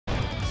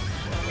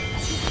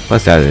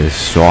Plus that is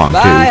strong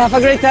Bye, too. have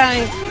a great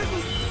time.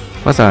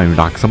 Plus I even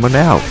knock someone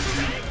out.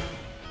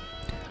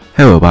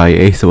 Hello everybody,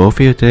 Eshop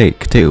here today.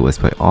 Continue let's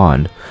play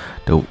on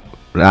the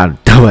Hyrule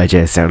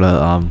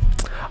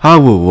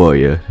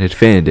Warriors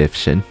Definitive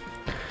Edition.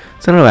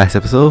 So in the last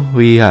episode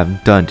we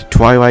have done the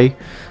Twilight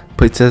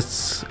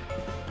Princess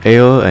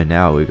era, and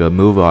now we're gonna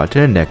move on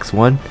to the next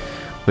one,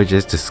 which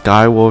is the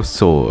Skyward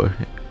Sword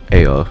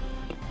era.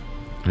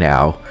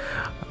 Now,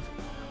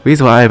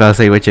 reason why I'm about to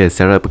say which is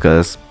Sarah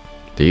because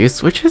they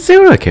switch is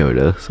Sarah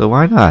character, so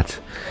why not?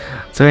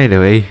 So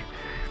anyway,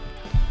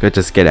 let's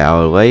just get out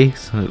of the way.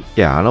 So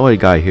yeah, I know what you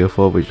got here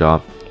for, which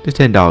the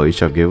 $10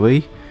 Eshop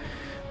giveaway.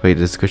 Read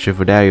the description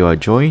for that you are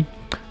join.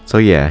 So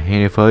yeah,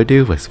 any further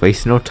ado, let's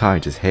waste no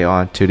time, just head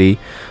on to the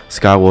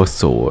Skyward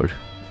Sword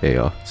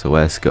era. So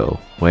let's go.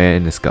 We're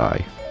in the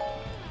sky.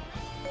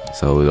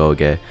 So we go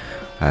get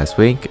last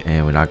Link,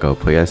 and we're not gonna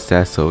play as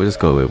that, so we'll just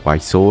go with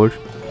White Sword.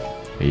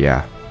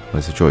 Yeah,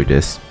 let's enjoy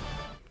this.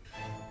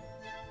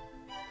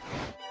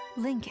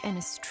 Link and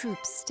his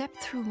troops stepped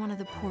through one of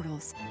the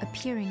portals,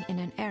 appearing in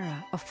an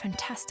era of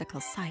fantastical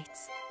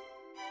sights.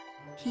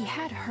 He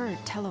had heard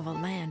tell of a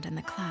land in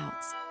the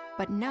clouds,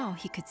 but now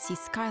he could see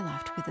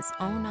Skyloft with his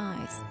own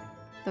eyes,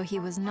 though he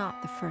was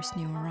not the first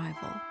new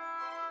arrival.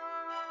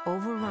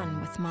 Overrun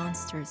with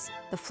monsters,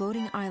 the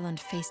floating island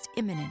faced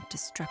imminent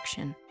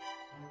destruction.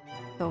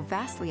 Though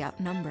vastly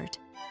outnumbered,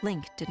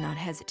 Link did not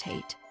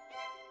hesitate.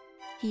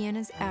 He and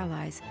his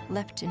allies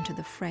leapt into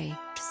the fray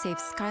to save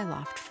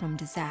Skyloft from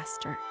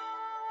disaster.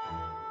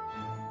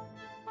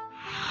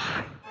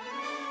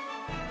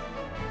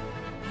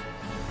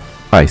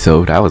 Alright,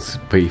 so that was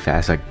pretty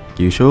fast like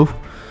usual.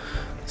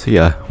 So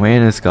yeah, we're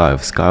in the sky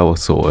with Skyward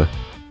Sword.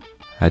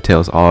 That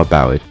tells all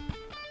about it.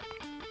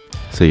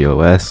 So yeah,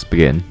 let's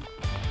begin.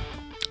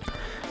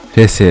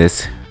 This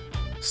is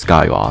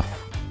Skyloft.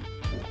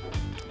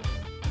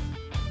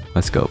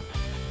 Let's go.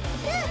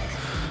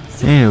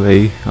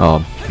 Anyway,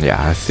 yeah,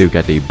 I still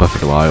got the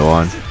Buffet Wire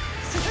on.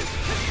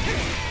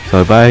 So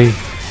if I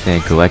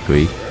stand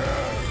correctly,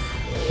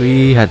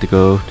 we had to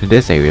go to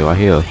this area right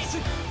here.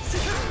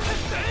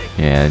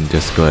 And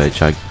just go ahead and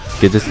try to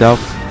get this out.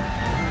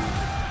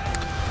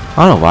 I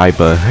don't know why,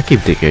 but I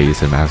keep thinking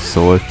using a Master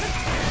Sword.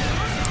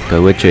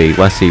 Cause literally,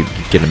 once you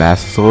get a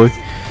Master Sword,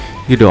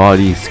 you do all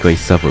these great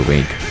stuff with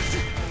Link.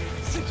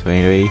 So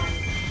anyway,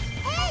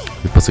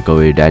 we're supposed to go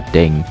with that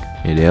thing,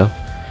 you know?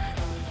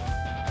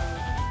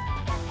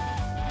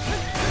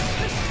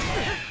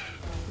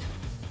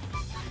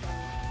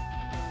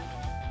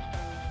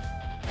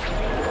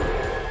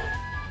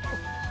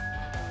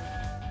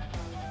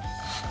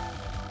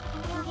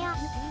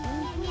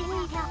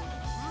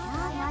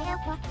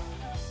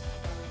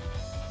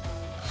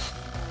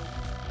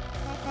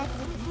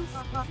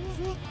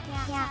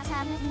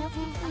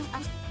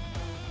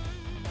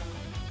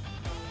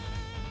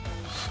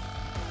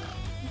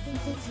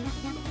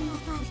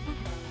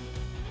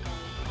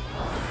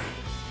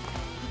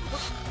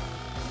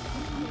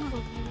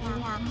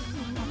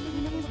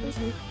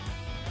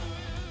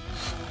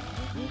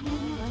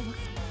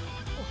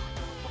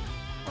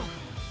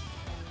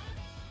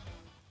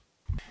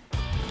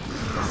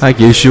 Like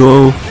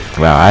usual,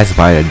 well, I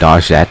surprised to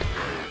dodge that.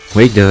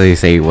 Wait till they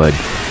say what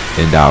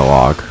in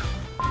dialogue.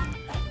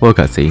 What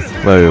cutscene?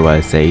 What do I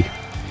say?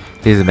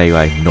 He doesn't make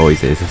like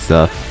noises and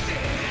stuff.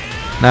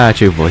 Not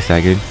actually voice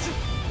acting.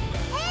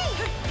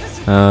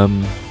 Are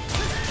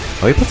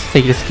we supposed to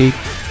take this keep?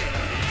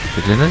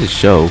 There's another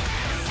show.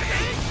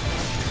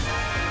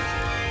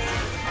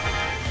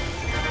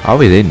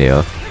 Always in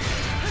there.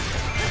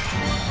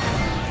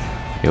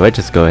 Okay, let's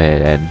just go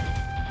ahead and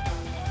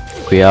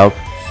clear out.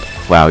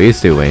 Wow, you're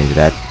still waiting for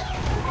that.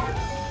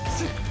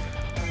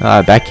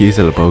 Back use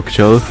of the bow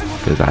control,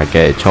 because I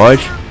get a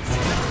charge.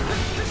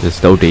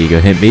 Just don't think you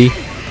can hit me.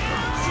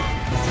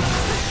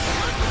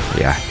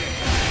 Yeah.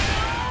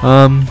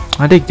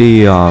 I think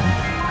the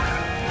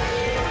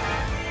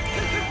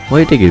what do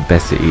you think is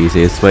best and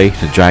easiest way?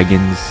 The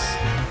dragons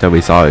that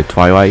we saw in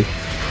Twilight,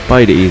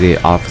 probably the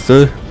easiest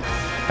officer.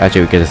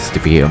 Actually, we get us to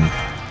defeat him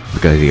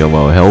because he got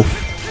low health.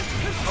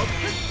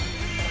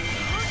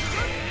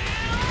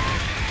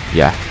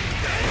 Yeah,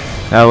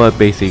 that's what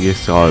basically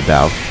it's all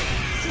about.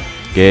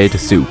 Get the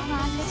suit.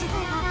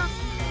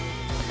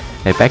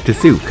 And back to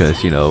suit,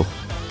 because you know,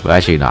 well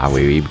actually not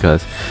really,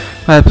 because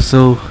my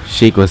episode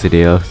Sheik wasn't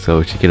there,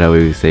 so she cannot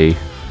really say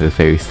the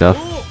fairy stuff.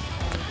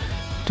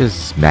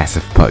 Just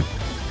massive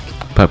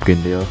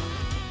pumpkin deal.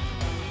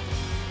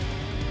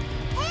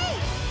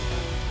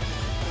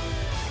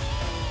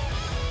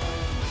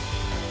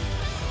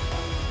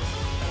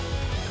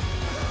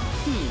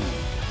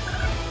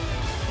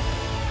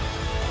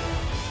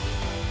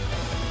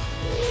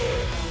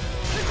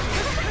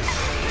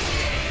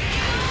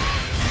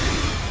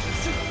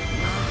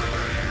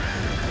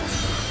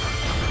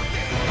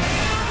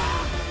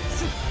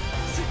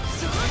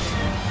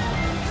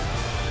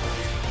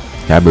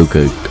 That move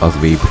could also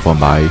be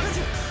performed by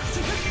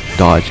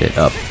dodge it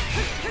up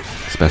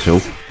special.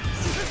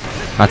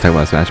 Not talking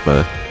about smash,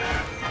 but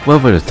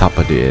whatever the top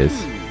of it is.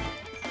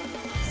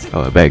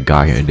 Oh, a bad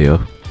guy here in there.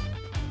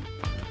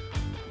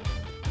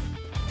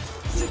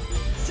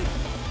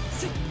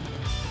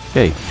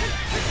 Okay.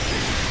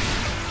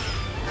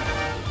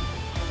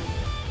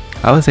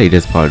 I would say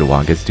this part of the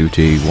one gets due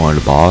to one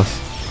of the boss.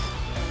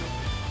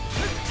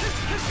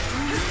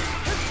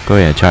 Go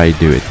ahead and try to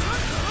do it.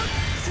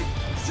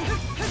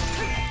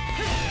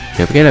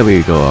 Yeah, forget that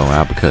we go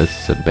around because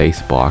it's a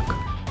base block.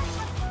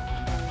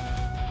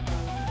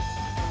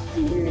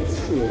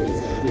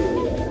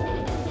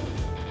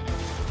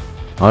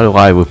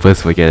 Otherwise, we'll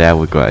first forget that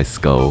we're gonna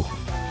skull.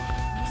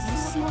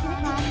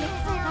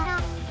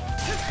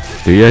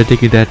 Do you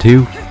think of that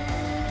too?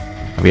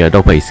 I mean, I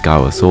don't play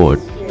Skyward Sword.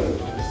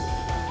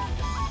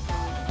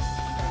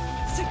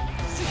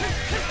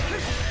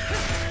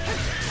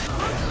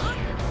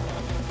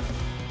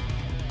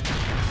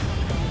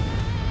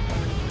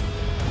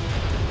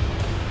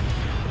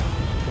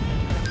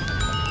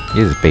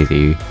 This is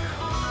basically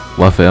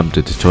one for them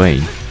to the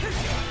train.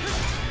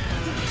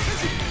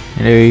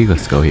 Anyway,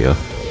 let's go here.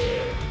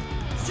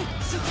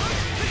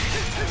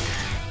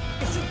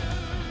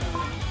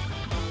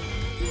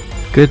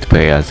 Good to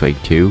play as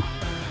Week 2,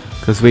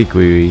 cause Week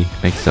really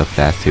makes stuff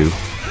fast too.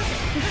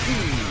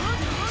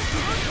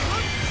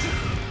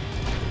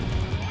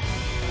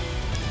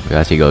 We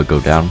actually gotta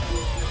go down,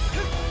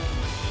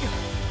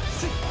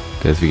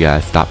 cause we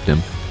gotta stop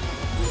them.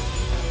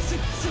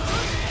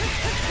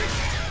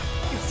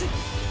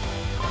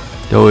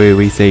 Don't worry,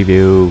 we save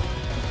you.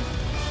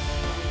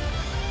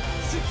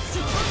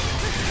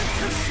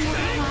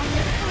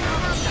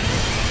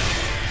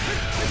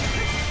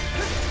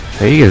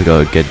 Hey, you guys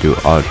gotta get to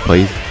our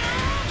place.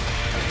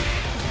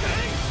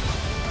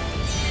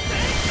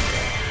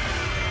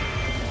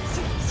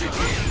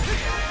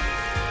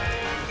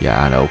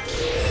 Yeah, I know.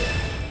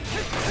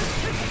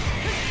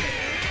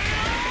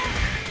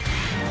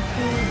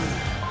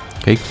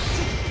 Okay,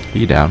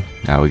 he down.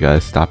 Now we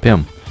gotta stop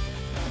him.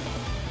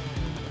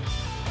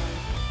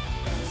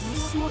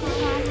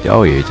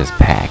 Oh, you just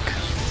pack.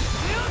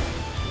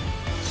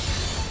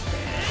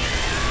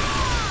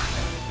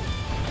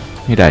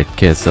 You that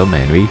kid so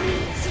manly.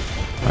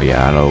 Oh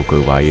yeah, I know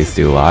good why you're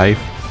still alive.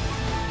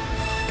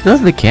 Get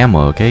off the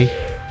camera, okay?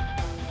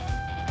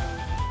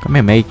 Come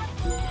here, mate.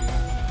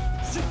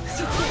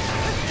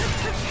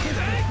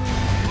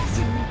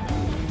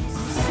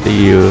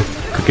 See you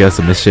could get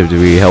some mischief to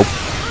really help.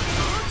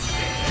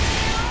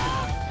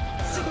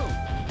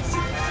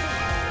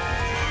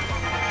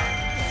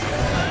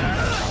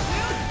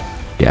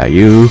 Yeah,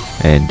 you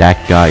and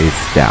that guy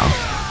is down.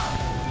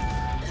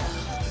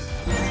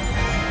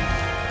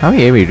 How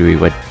many enemies do we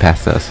went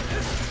past us?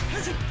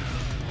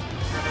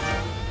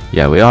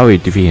 Yeah, we already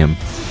defeat him.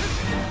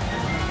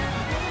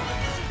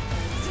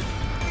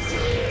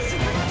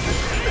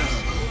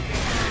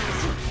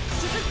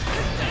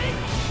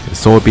 The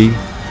sword beam,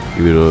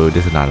 even though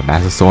this is not a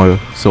massive sword.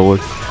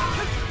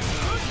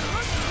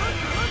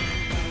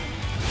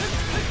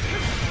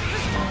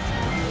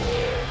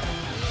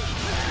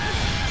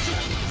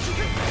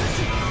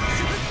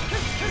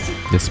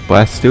 Just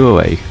blast you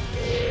away.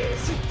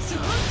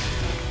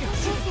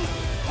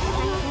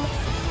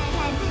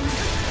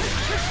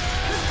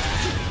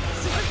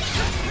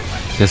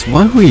 Just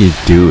what were you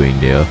doing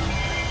there?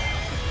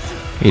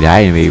 He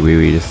died to me,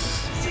 we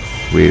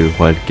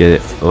want to get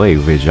it away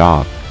with his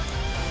job.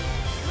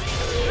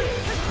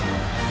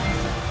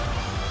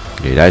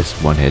 Okay, that's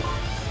one hit.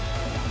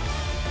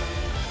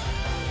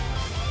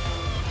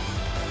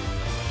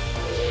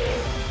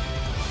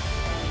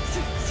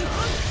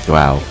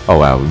 Wow. Oh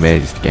wow, we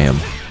managed to get him.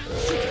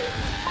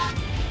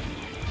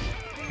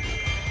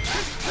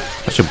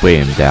 I should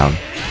bring him down.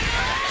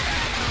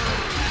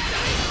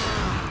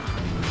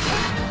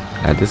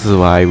 And this is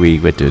why we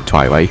went to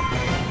Twilight.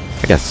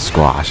 I guess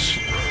squash.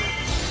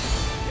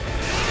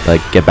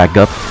 Like, get back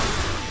up.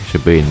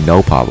 Should be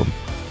no problem.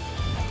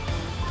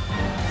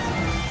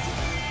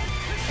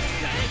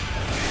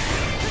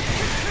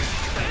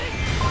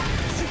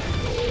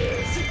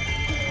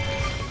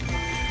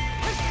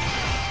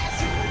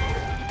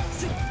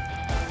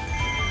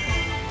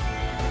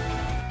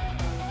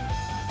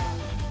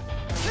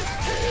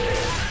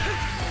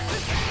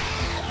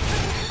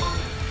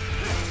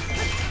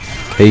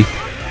 Okay.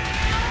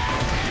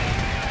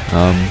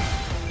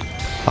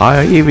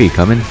 Are you really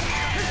coming?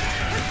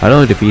 I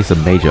know defeat a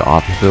major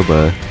officer,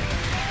 but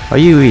are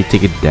you really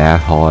taking that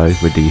hard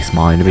with these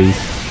small enemies?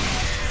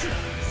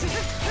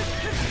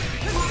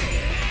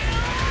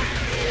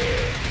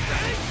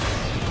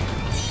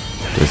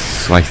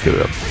 Just slice through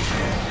them.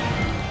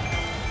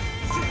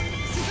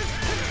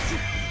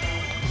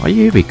 Are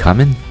you really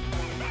coming?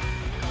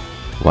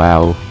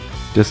 Wow,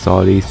 just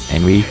saw these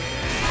enemies.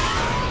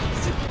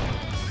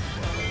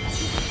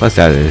 Plus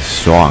that is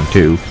strong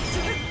too.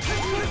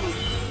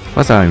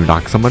 Plus I even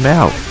knock someone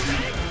out.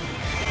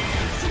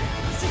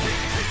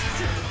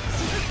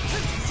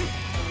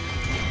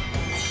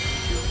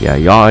 Yeah,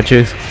 y'all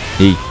just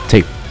need to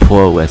take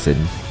poor lesson.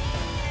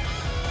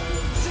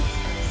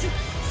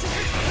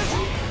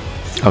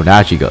 Oh,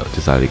 now she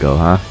decided to go,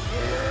 huh?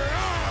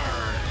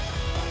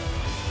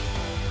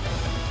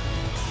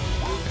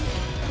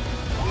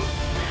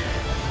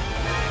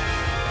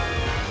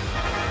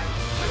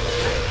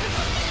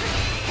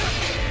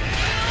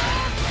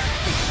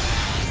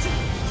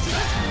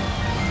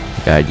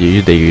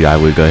 You think I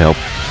will go help?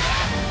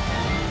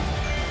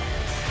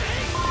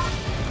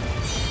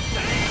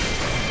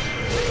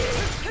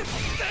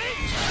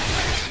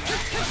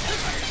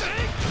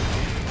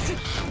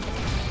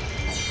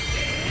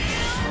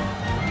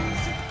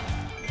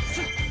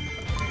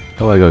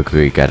 Oh, I go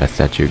quick, gotta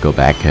set you go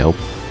back help.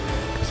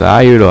 Cause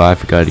I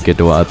forgot to get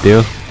the one up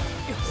there.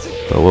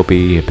 But it will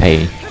be a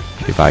pain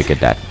if I get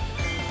that.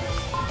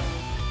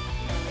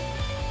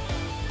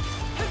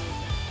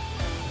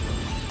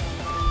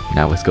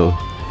 Now let's go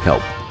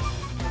help.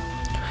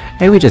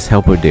 Hey, we just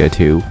help her there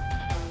too.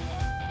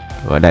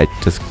 Well, that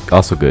just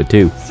also good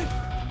too.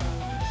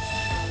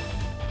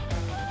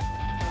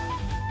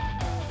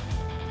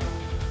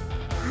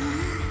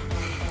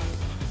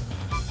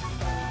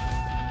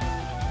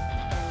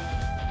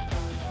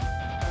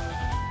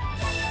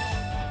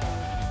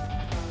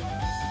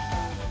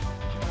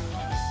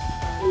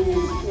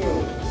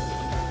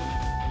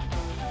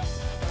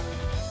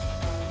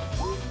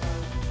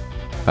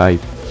 I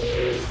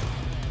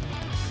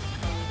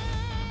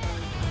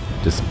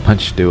just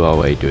punched through all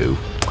the way through.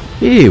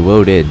 He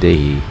rolled in, did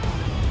he?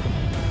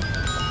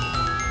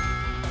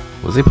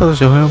 Was he supposed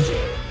to show him?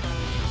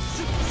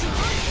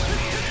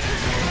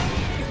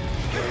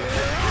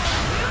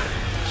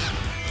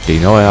 Do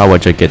you know I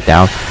want you to get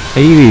down?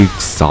 He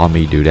saw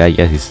me do that,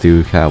 yet he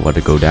still kind of want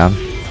to go down.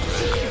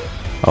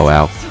 Oh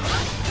wow.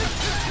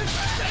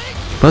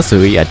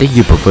 Personally, I think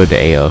you prefer the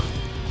air.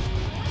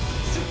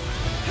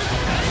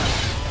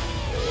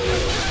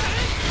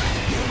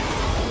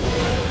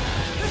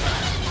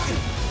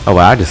 Oh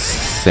wow, I just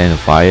sent and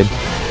fired.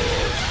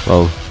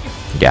 Well,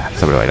 yeah,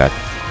 something like that.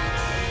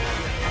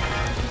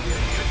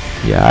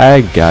 Yeah,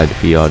 I got to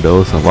defeat all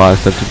those. A lot of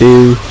stuff to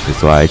do.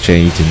 That's why I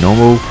changed to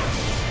normal.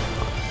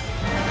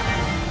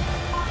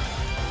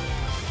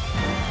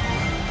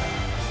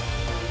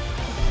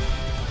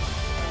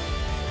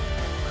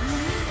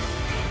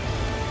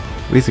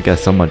 At least I got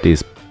some of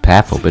this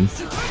path open.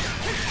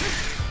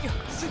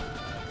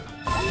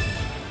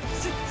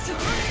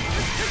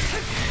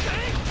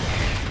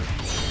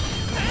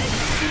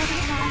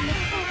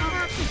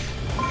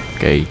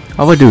 Okay,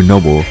 I will do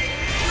normal.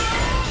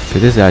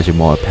 Cause this is actually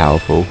more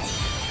powerful.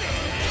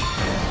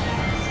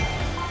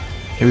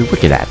 Hey,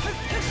 look at that.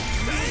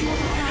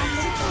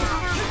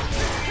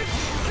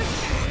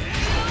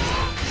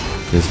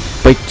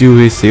 Just break through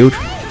his shield.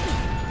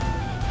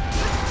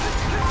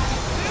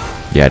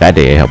 Yeah, that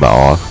didn't help at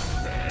all.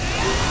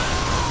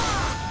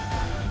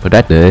 But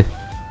that did.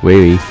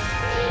 Really.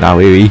 Not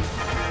really.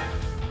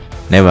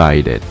 Never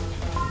I did.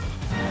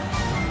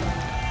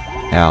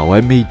 Now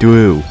let me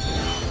through.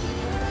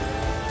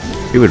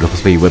 He was supposed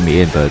to be with me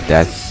in, but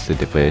that's a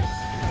different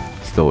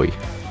story.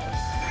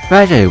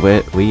 But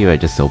actually, we are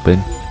just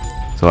open,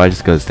 so I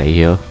just gonna stay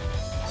here.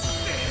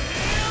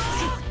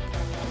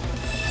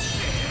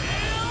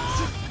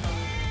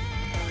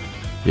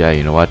 Yeah,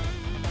 you know what?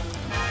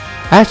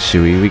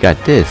 Actually, we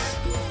got this.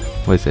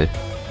 What is it?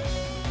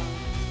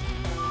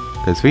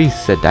 Cause we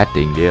set that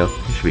thing there,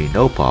 there should be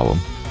no problem.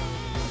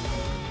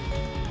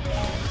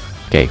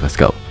 Okay, let's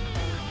go.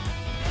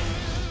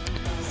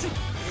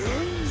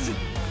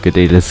 Good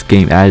day, this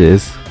game as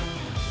is.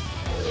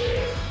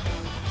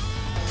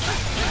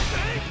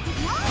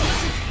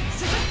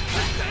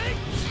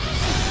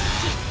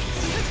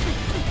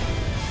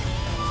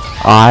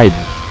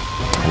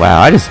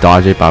 Wow, I just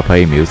dodged it by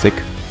playing music.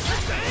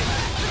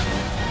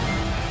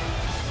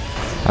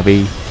 I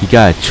mean, you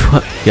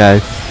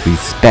gotta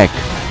respect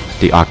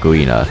the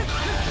ocarina.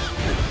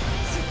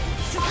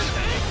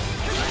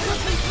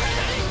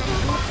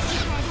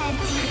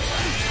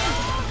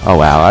 Oh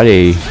wow, I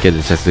didn't get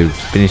a chance to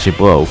finish a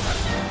blow.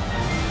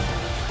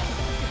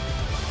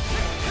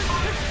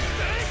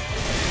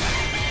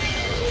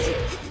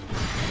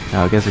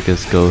 Now I guess I can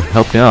just go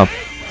help him up.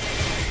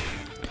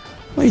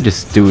 Why you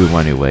just do it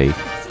one anyway?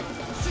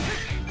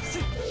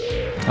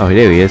 Oh,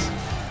 there he is.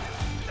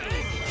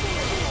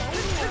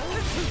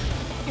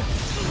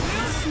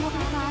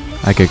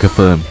 I can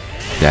confirm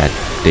that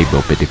they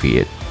will be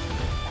defeated.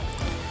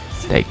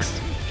 Thanks.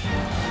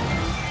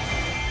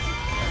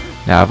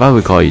 Now, if I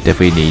recall, you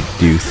definitely need to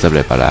do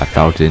something about that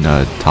fountain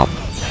on the top.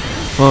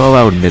 Well,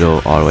 around the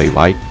middle, all the way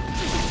right.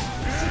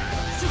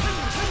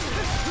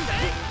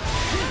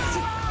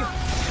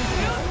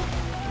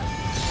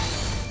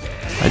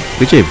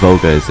 Vijay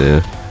Volga is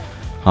the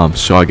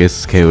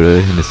strongest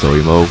character in the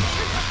story mode.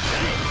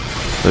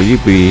 So you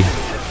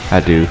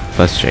had to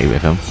frustrate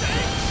with him.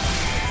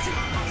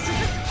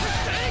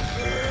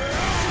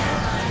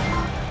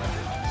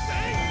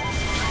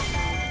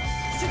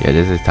 Yeah,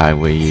 this is the time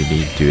where you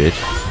need to do it.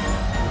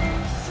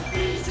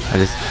 I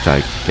just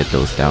try to get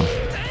those down.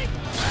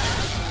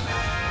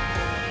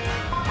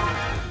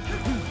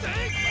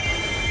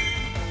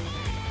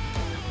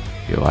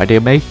 Your idea,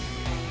 mate?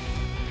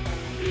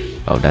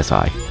 Oh, that's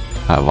why.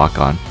 I walk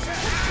on.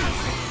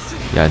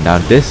 Yeah, now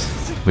this,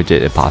 which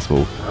is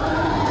impossible.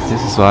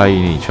 This is why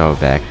you need to travel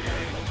back.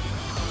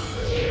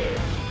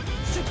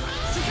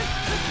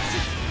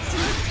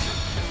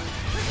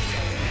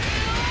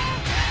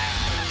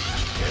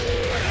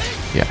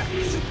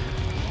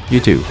 You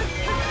too.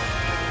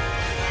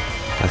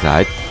 That's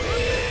alright.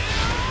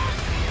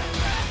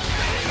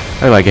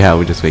 I like it how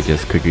we just make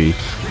this quickly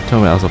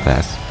turn around so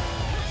fast.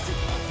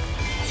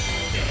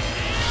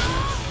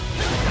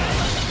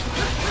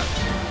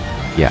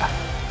 Yeah.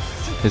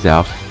 It's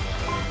out.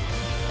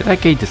 Did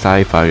that gate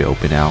decide if I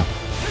open now?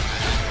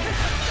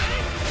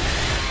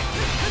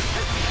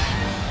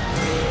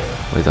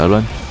 Where's the other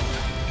one?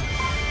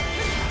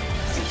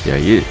 Yeah,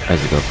 you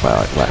guys are gonna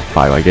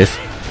fire like this.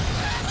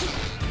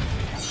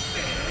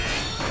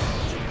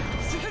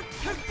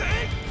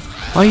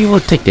 Oh, you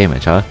won't take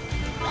damage, huh?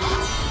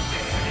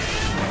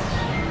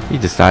 He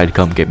decided to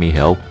come get me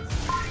help.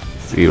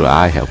 Will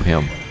I help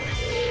him?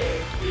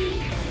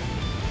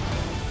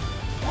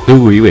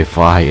 Ooh, you were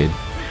flying.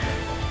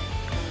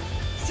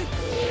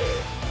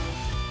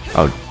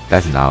 Oh,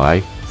 that's not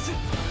right.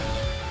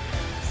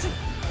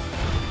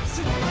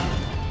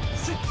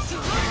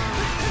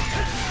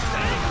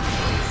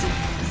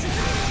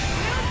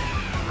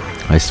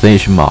 Let's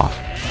finish him off.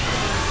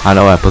 I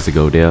know I'm supposed to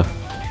go there.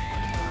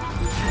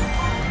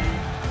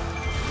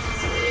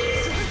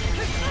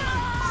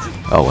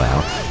 Oh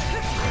wow.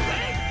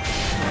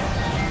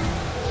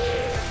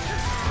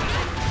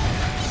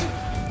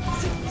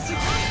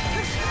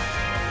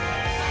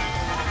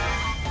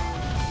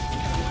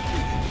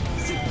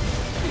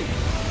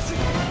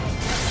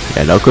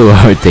 Yeah, no clue what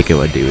I'm thinking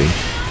what I'm doing.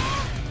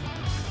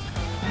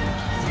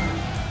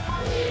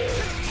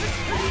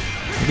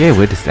 Yeah,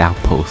 with this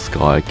outpost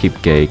guard, keep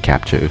getting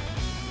captured.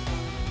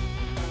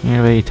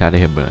 Yeah, really try to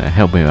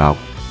help him out,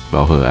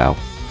 or her out.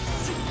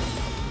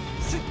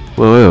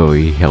 Where are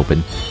we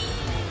helping?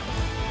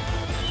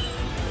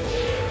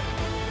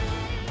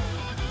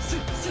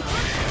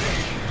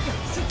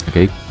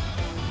 Okay.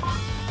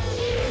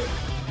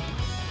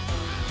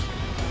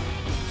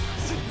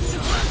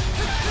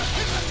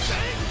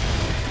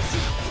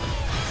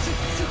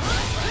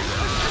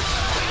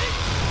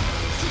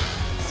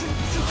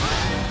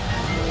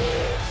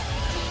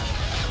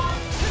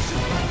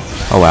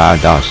 Oh wow, I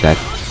dodged that.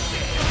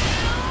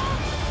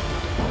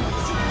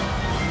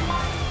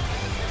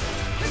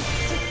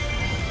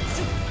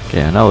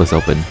 Okay, I know it's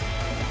open.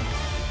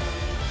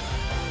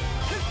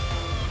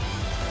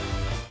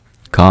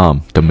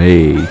 Come to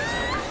me.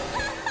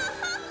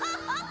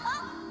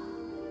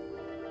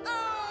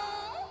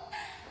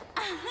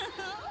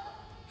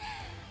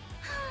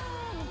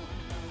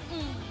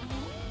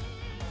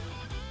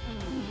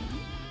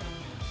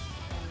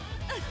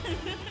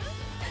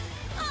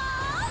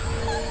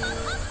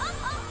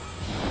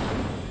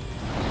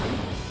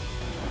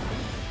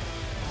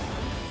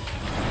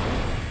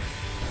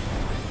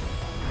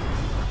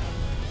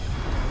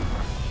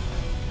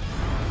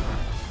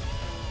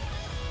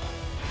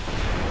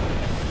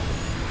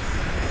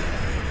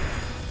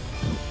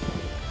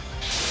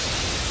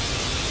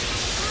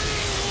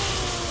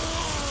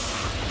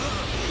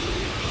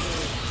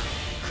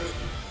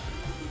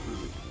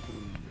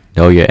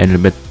 Oh, your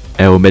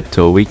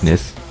elemental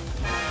weakness.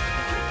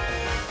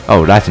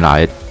 Oh, that's not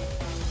it.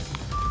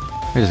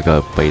 We're just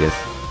gonna play this.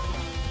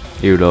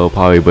 Even though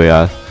probably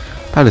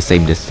the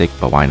same district,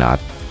 but why not?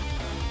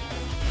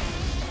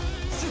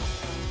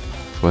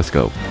 Let's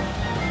go.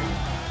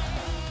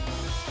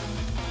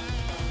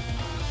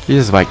 You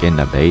just like in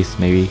the base,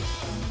 maybe.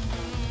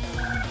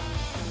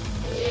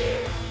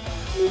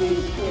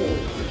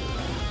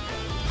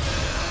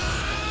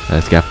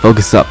 Let's get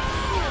focused up.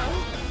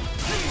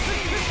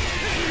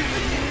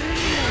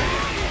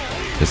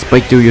 Just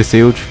break through your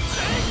shield.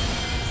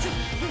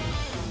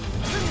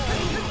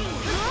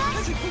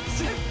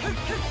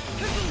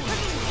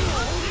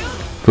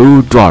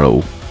 Full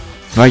throttle.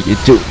 Right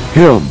into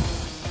him.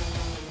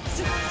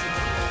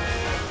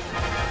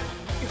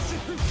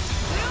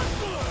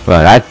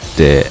 Well, that's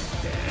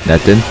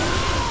nothing.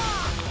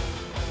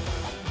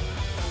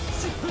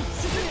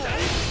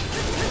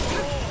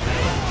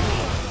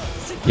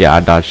 Yeah, I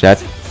dodged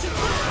that.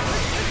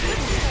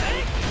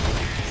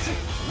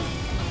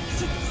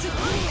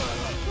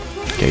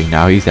 Okay,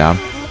 now he's down.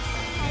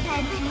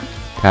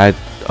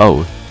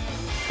 Oh,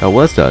 that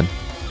was done.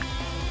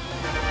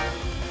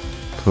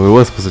 So it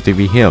was supposed to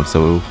be him,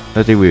 so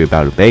I think we were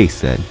about to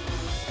base then.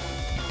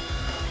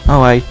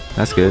 Alright,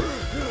 that's good.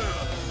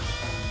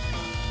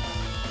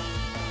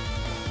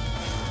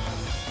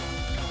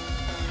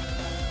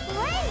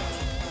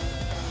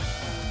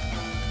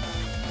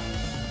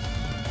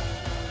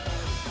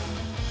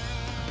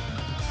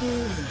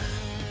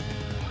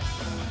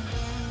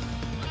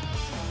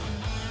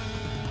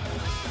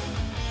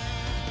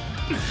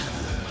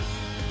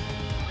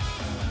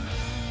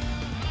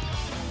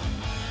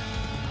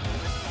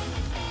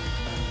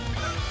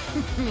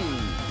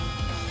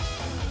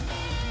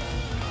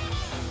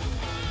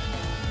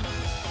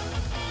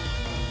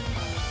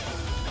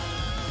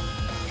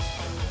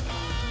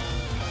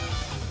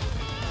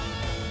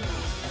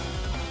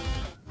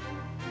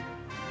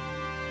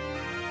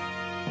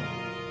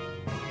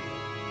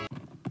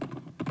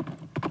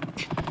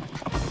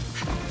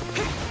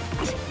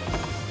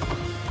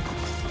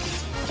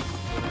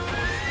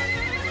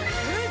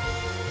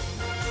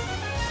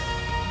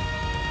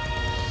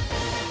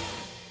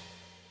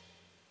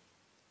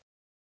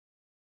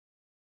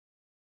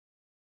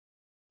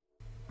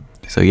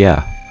 So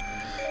yeah,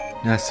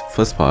 that's the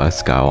first part.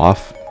 Let's go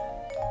off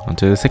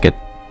onto the second.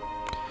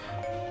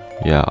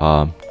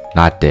 Yeah,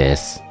 not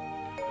this.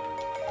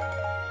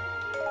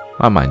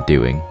 What am I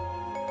doing?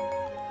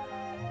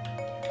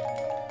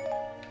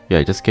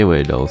 Yeah, just get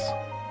rid of those.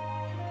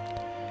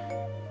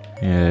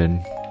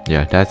 And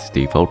yeah, that's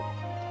default.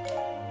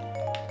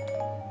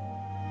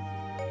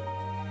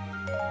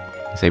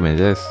 Same as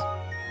this.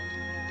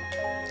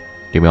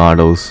 Give me all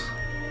those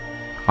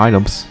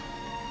items.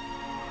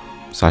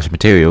 Slash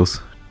materials.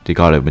 They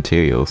got it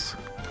materials.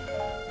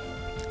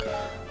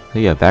 So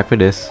yeah, back for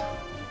this.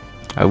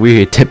 I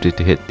really attempted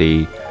to hit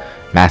the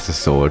Master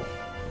Sword,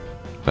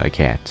 but I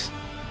can't.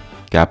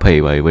 Gotta play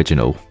my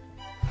original.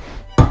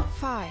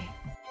 Phi,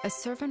 a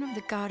servant of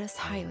the goddess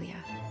Hylia,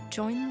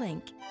 joined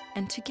Link,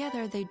 and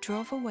together they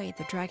drove away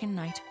the Dragon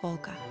Knight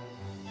Volga.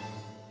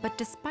 But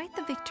despite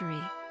the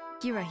victory,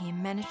 Girahim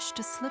managed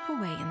to slip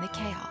away in the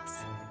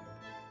chaos.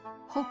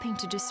 Hoping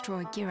to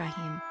destroy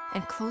Girahim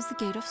and close the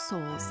Gate of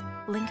Souls,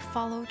 Link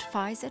followed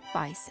Phi's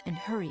advice and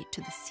hurried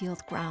to the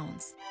sealed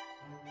grounds.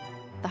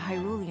 The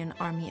Hyrulean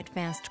army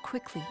advanced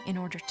quickly in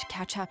order to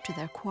catch up to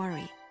their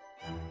quarry.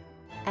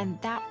 And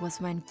that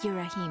was when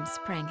Girahim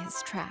sprang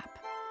his trap.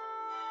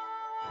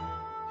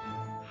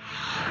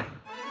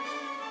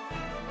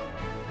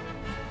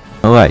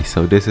 Alright,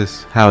 so this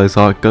is how it's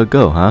all gonna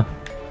go, huh?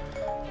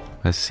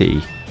 Let's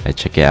see.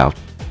 Let's check it out.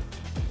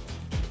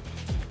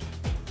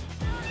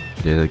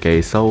 There's the Gate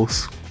of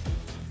Souls.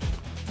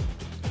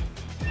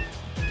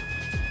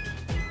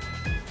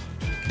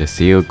 The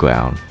sealed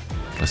ground.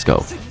 Let's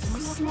go.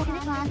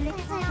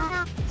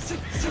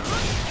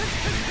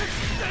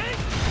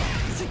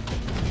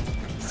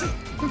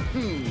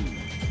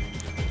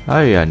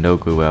 Oh yeah, no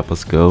good where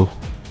apples go.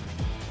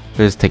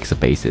 Let's take some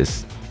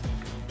bases.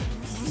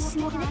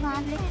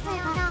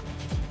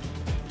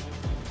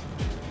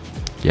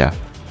 Yeah,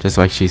 just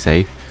like she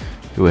say,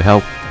 it will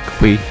help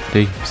complete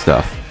the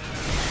stuff.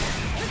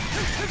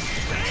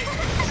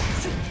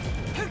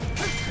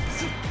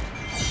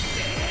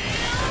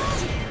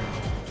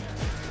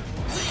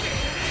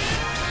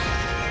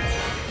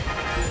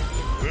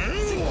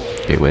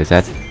 Okay, where's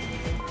that?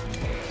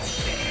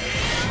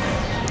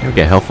 You'll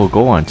get helpful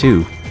goal on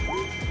too.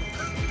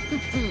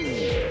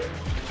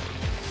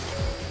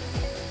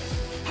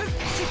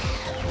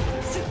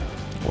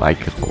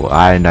 Like,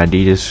 why did I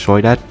need to destroy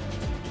that?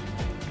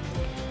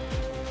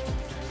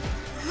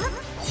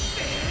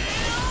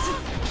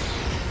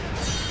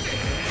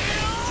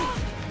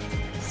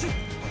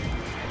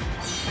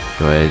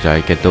 Go ahead and try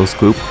to get those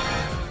group.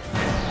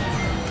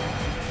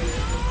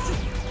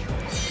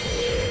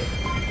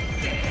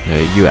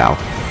 You out.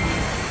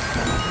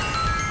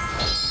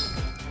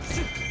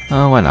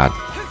 Oh, why not?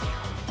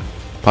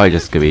 Probably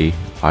just gonna be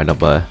fine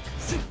up a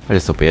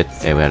little bit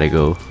and we gotta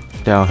go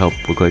down help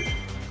real quick.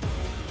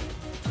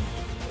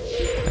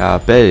 I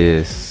bet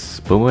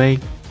it's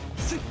boomerang.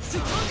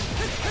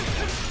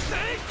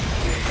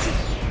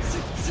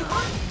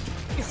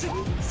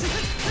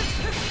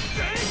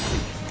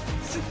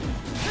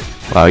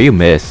 Wow, you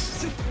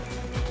missed.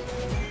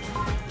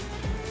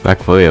 Back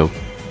for real.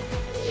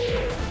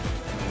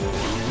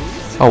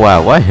 Oh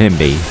wow, what hit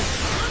me?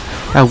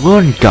 That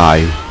one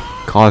guy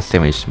caused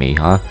damage to me,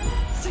 huh?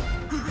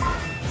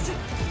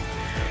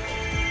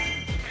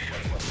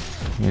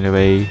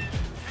 Anyway,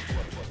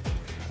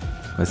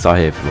 let's start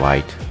hit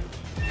right.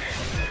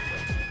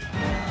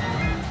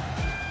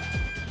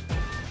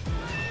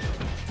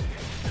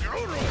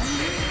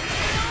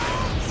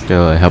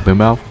 Still help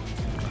him out.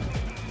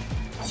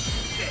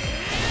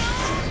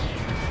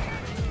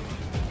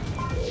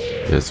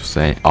 Just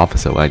an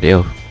opposite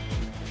idea.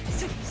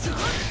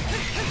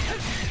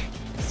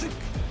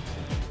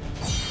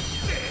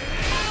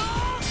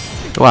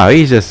 Wow,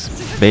 he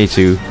just made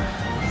you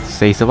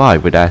stay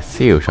survive with that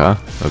shield, huh?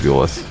 Of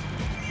yours.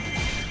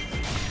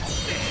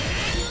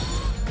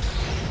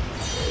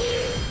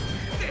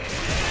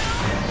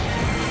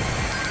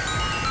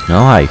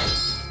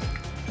 Nice.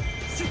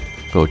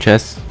 Go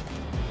chest.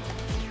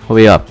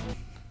 Hurry up.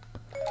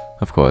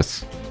 Of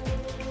course.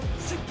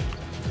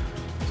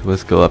 So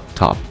let's go up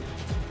top.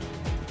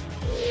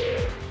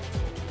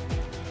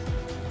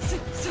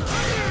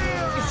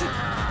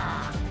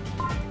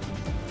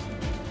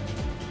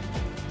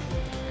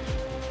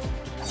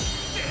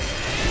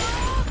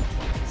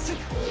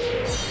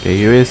 Okay,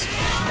 here is.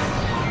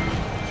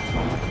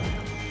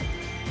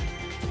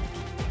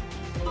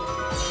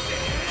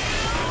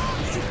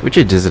 Which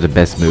is just the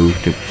best move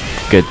to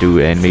get through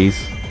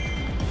enemies.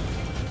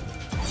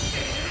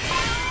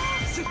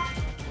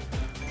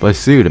 But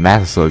soon the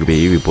Master Sword could be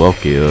even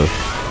bulkier.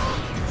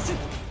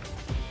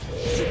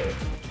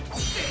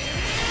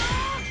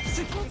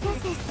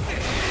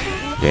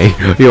 Okay,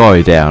 you're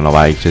already down,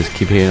 alright, just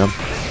keep hitting him.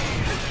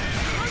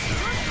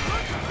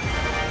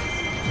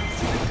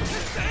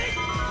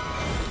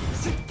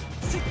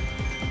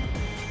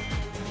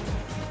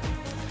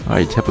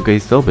 Alright, Temple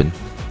Gate's open.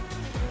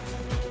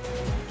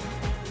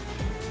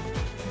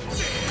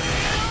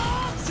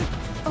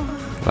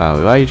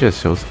 Wow, why you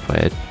just so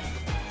flat?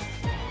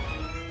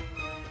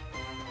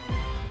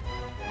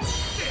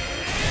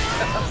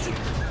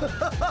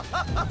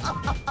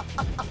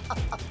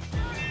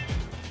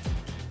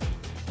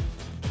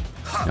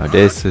 Now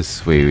this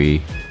is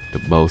really the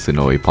most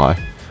annoying part.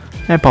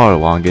 And probably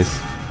the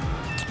longest.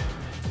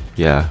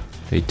 Yeah,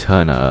 they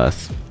turn on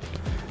us.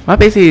 I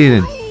basically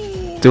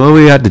didn't do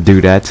we have to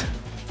do that.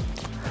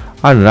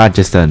 I did not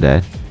just done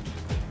that.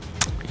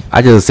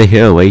 I just sit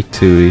here and wait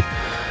to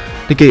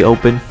the gate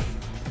open.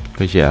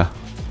 Cause yeah,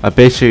 I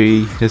bet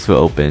you this will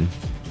open.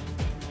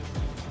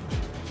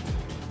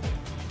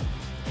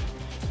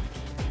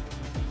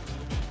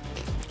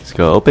 Let's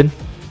go open.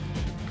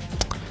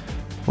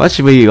 Why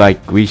should we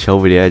like reach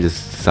over there?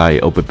 Just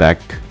decide open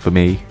back for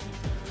me.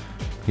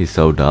 He's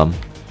so dumb.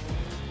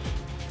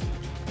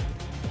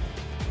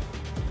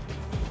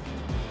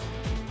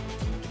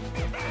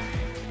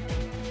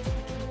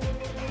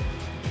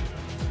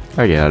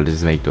 Oh yeah, I'll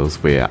just make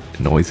those weird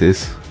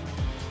noises.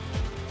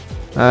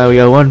 We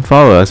got one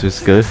follow us, which is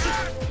good.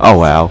 Oh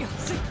wow.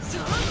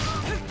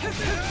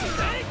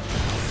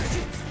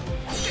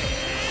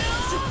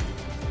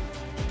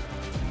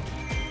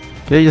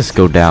 Can they just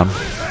go down?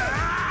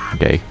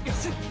 Okay.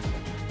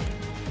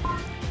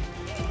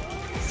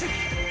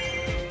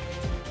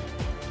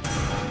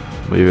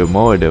 Maybe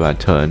more than my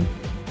turn.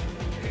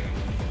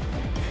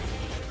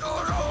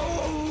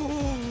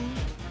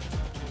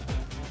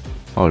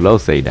 Oh, they'll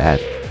say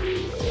that.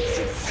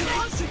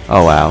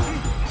 Oh wow.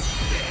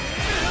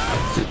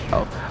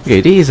 Oh,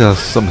 okay, these are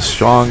some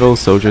strong old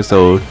soldiers,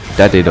 so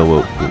that they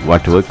don't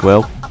want to work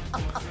well.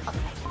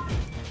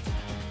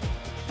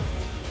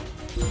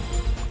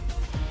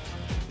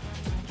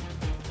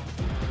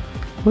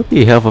 Would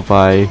be helpful if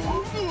I...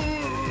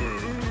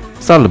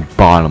 It's on the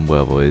bottom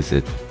level, is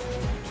it?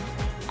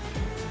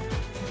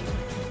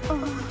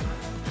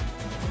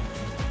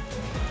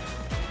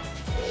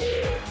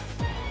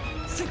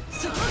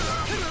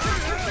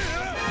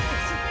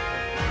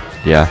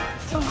 Yeah,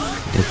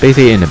 it's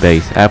basically in the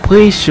base. I'm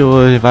pretty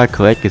sure if I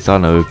correct, it's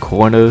on the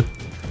corner.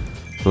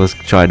 So let's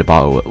try the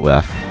bottom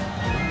left.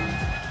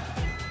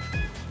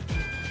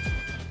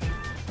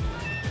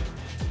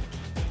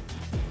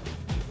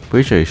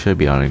 Pretty sure it should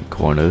be on the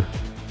corner.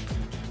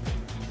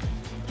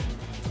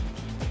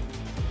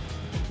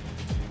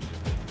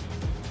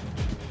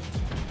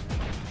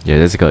 Yeah,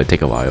 this is gonna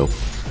take a while.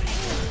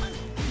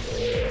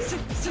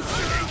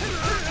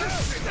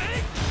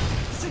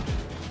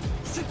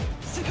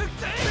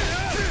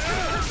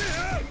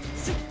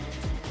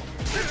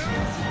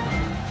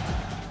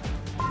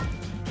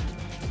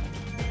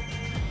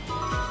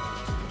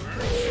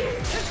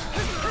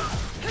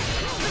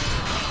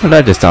 Well,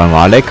 that just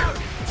ironic.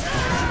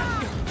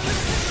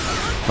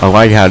 I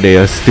like how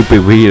there are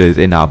stupid wheelers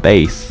in our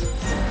base.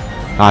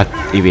 Not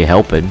even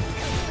helping.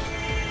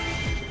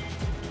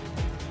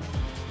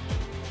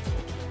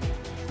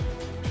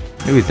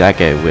 Maybe that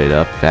get rid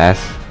up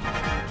fast.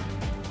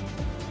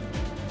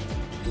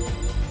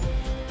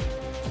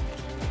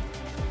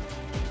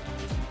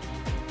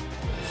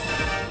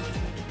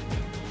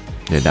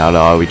 Yeah, now they're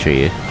all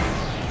retreated.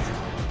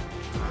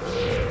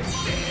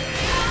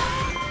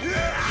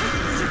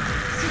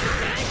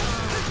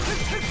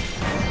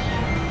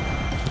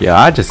 Yeah,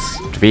 I just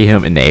defeat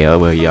him in the air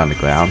where he's on the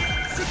ground.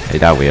 Hey,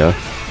 that weird.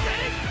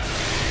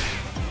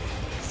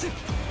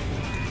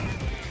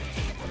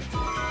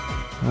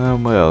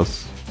 What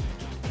else?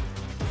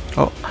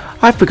 Oh,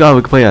 I forgot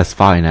we can play as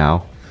Spy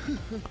now.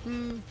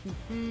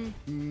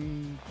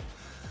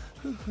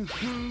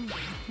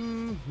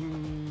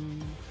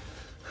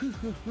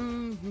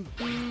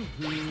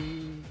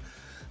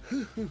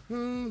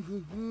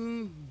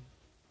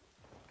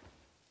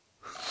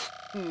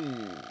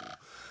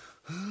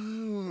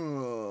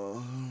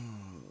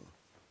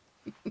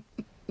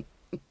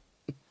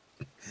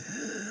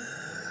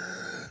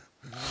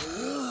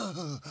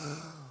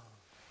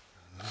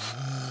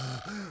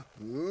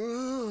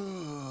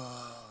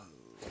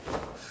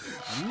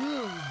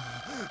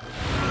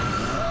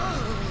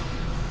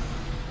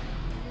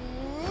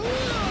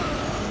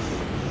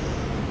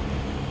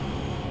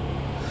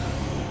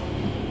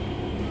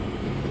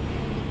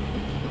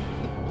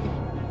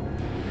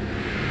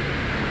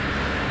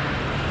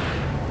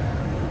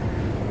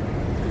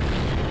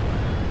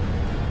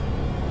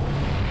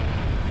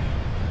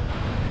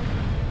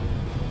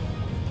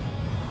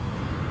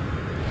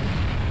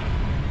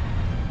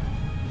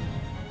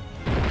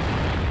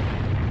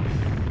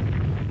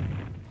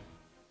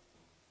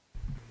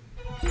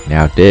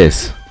 Now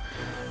this,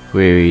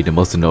 really the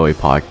most annoying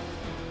part.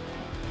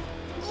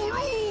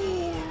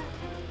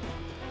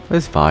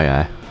 Where's fire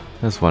at?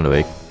 I was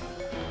wondering.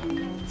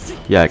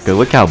 Yeah, cause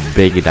look how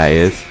big that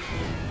is.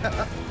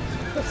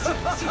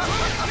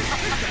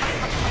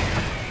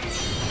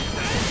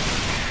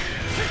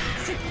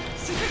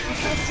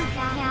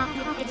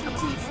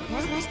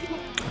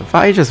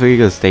 Fire just really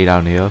gonna stay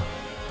down here.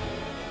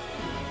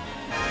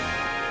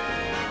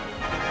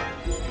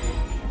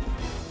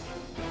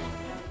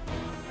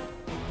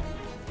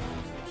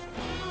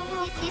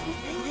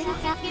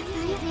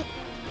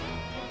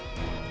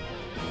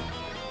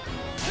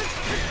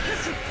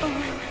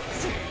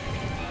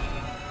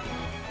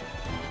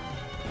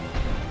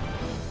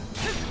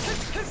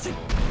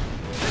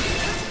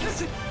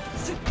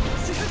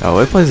 Oh,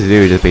 what we're supposed to do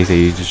is just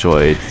basically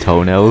destroy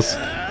toenails.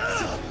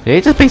 They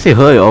just basically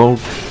hurt your own.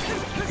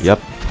 Yep.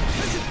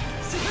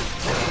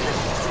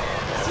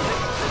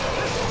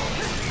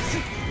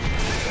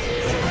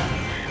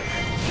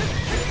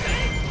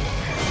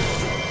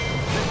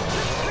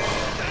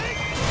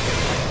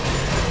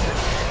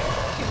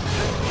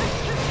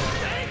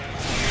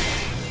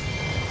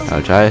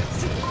 I'll try it.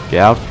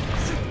 Get out.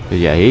 But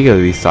yeah, he gonna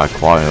be start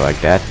crawling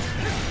like that.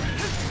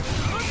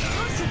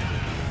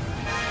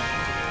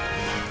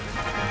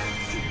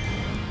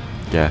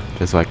 Yeah,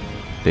 just like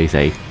they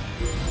say.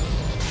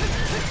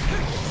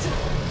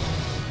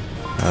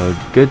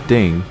 Oh, good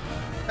thing.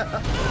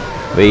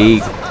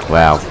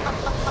 Wow.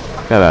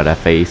 Forgot about that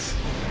face.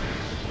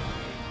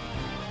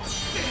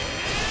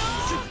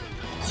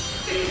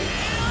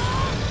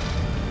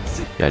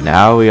 Yeah,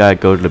 now we gotta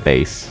go to the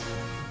base.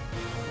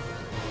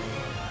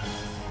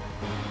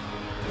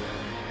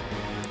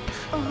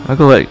 I'll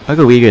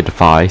go we get the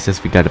fire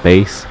since we got a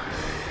base.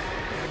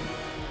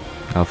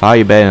 Now fire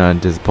you better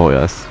not disappoint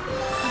us.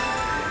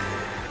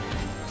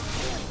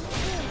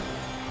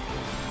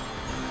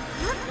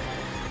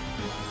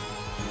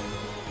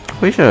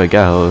 Pretty sure I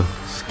got her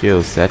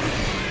skill set.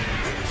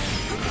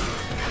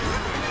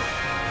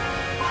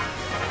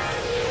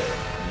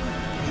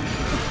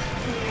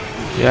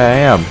 Yeah, I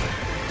am.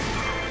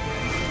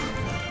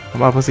 How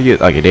am I supposed to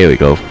get? Okay, there we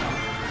go.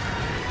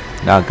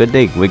 Now, good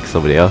thing Wink's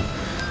over there.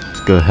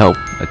 Let's go help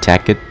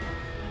attack it.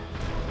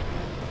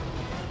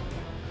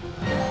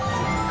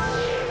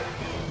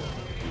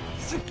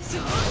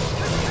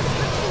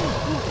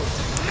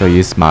 Go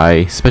use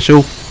my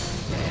special.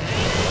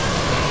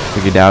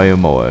 Take it down even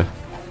more.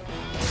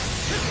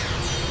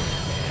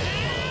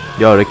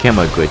 Yo, the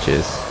camera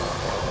glitches.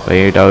 But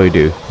here's all we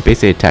do.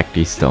 Basically attack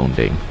these stone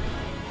thing.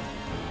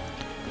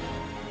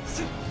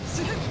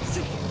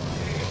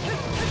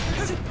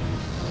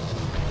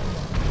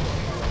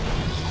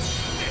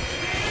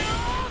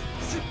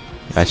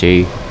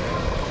 Actually,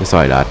 just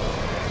like that.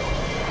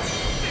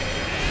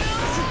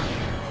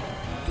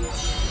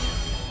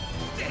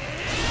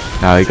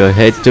 Now we go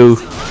head to,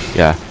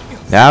 yeah.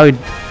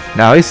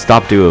 Now he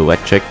stopped doing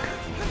electric.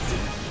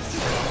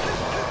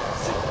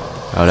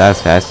 Oh,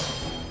 that's fast.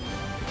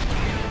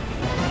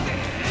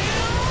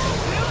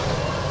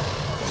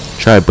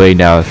 Try to blade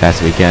now as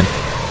fast as we can.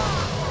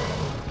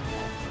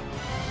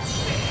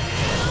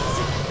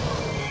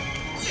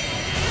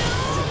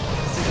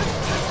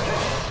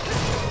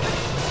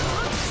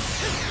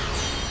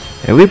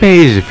 And we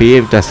managed to defeat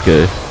him, that's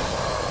good.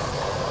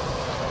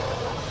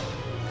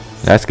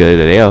 That's good,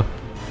 there.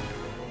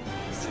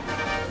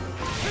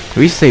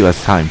 We should save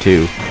us time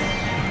too.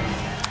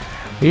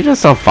 We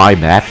just saw 5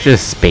 maps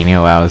just spinning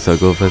around in a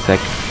circle for a sec.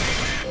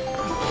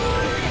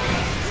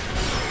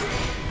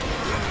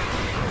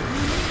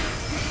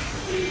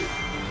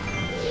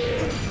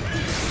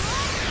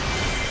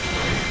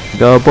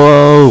 Go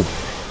blow!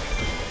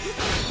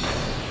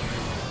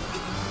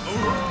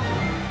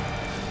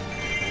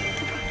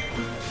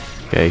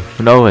 Okay,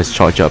 now let's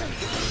charge up.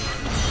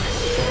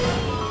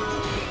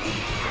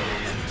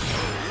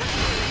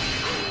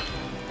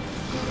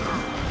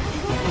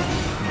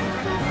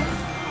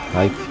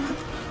 Right.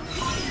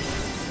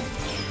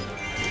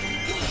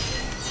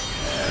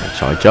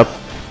 Charge up.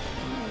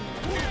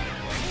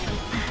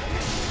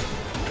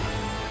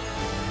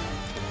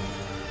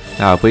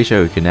 Now I'm pretty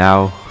sure we can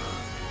now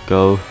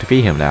go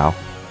defeat him now.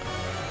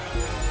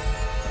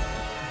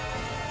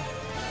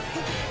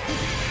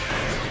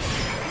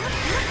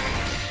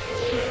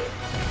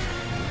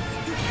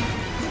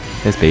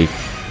 Let's be.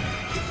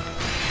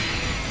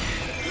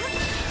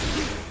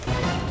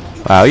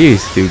 Wow, you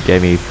still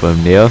get me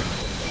from there.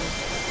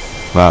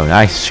 Wow,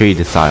 nice tree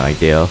design right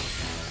there.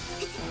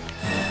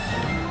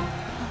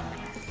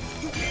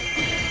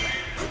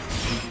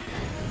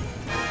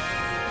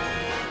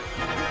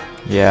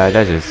 Yeah,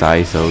 that's his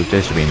size, so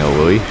there should be no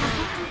worry.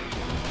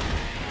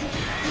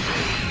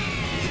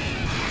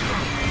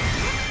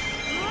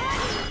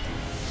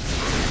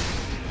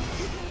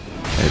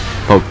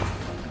 Poke.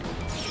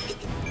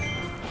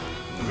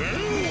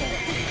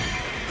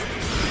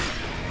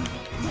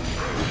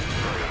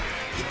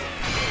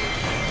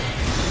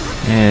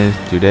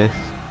 Yeah, do this.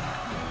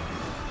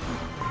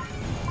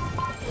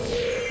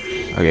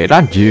 Okay,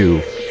 not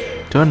you.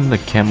 Turn the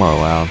camera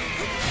around.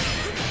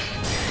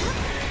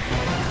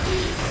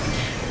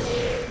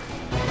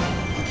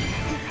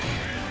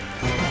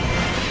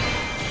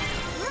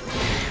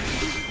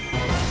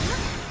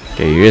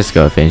 Okay, you're just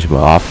gonna finish him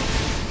off.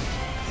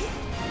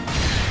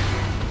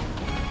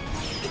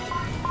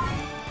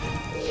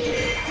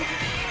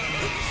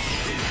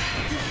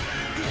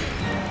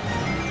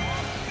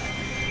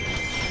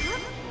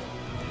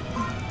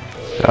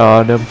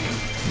 Got him.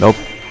 Nope.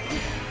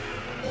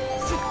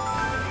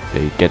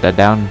 Okay, get that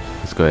down.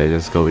 Let's go ahead,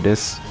 let's go with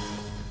this.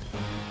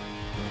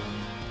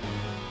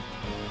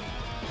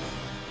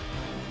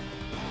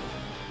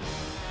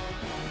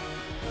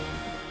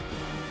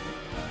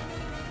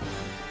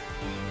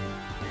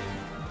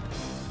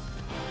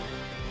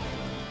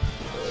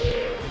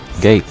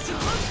 Gate.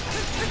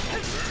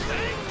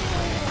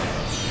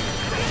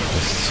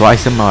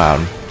 slice him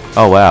around.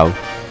 Oh wow.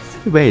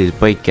 You ready to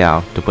break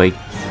out. To break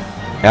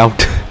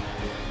out.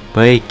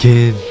 Break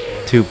in.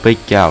 To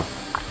break out.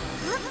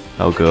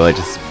 Oh good, I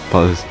just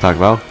supposed to talk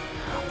about.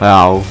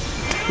 Well,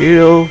 you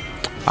know,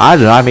 I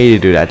did not mean to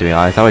do that, to be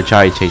honest. I would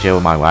try to change it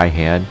with my right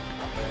hand.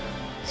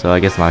 So I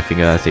guess my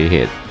finger has to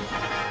hit.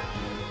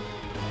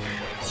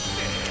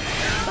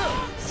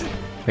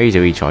 Ready to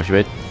recharge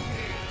it.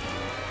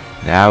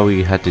 Now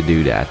we have to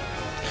do that.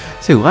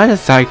 So why does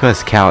side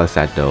quest count as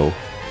that though?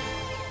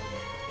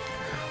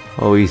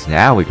 Oh, at least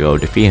now we go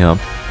defeat him.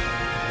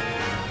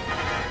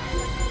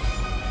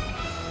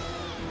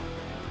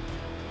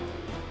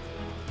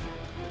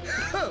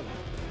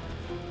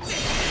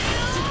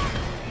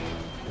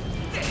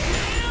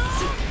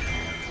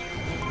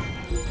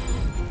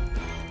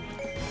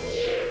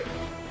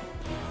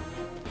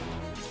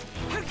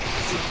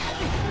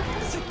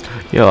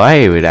 Yo, I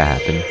hate when that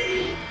happened.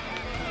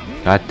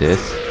 Got this.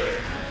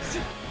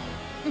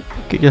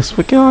 Just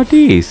look at all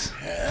these.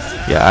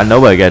 Yeah, I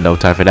know I got no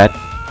time for that.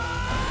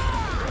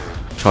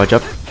 Charge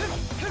up.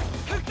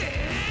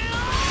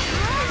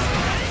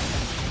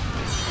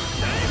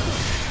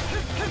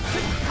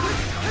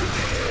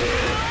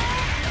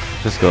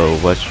 Just go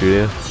watch through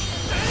there.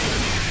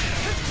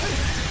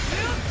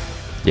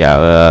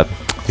 Yeah,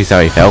 he's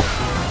already fell.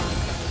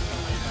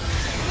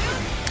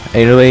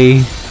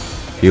 Anyway,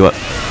 you what?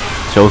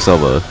 Show's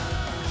over.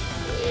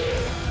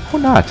 Or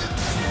not.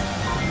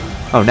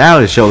 Oh, now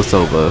the show's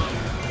over.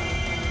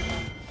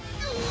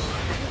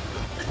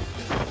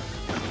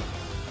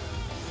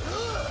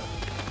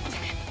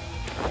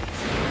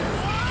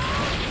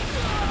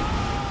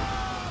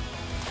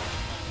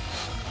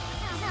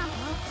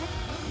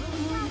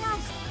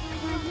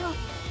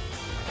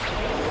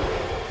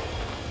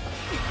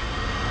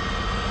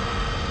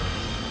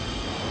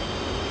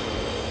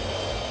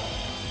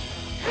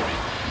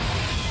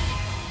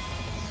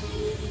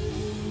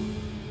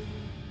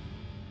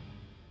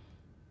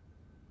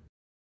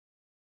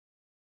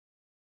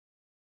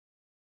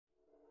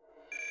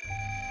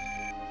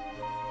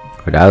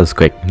 Oh, that was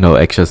quick. No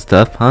extra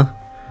stuff, huh?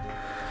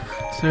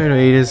 So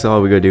anyway, this is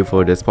all we're gonna do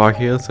for this part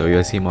here. So if you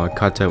guys see more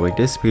content like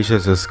this, be sure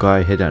to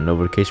subscribe, hit that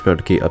notification bell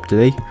to keep up to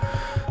date.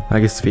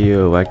 Like this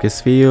video, like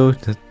this video.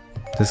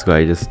 This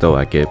guy just don't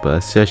like it,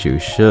 but says you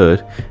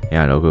should.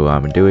 Yeah, I know what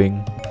I'm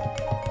doing.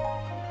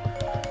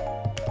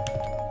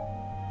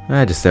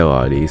 I just sell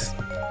all these.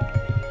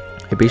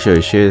 And be sure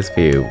to share this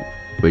video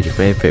with your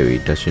fan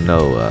favorite that you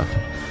know.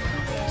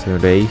 So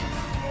today,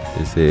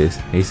 this is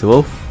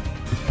Eshop.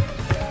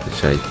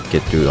 Try to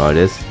get through all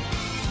this.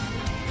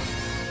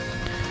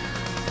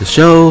 The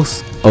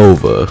show's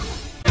over.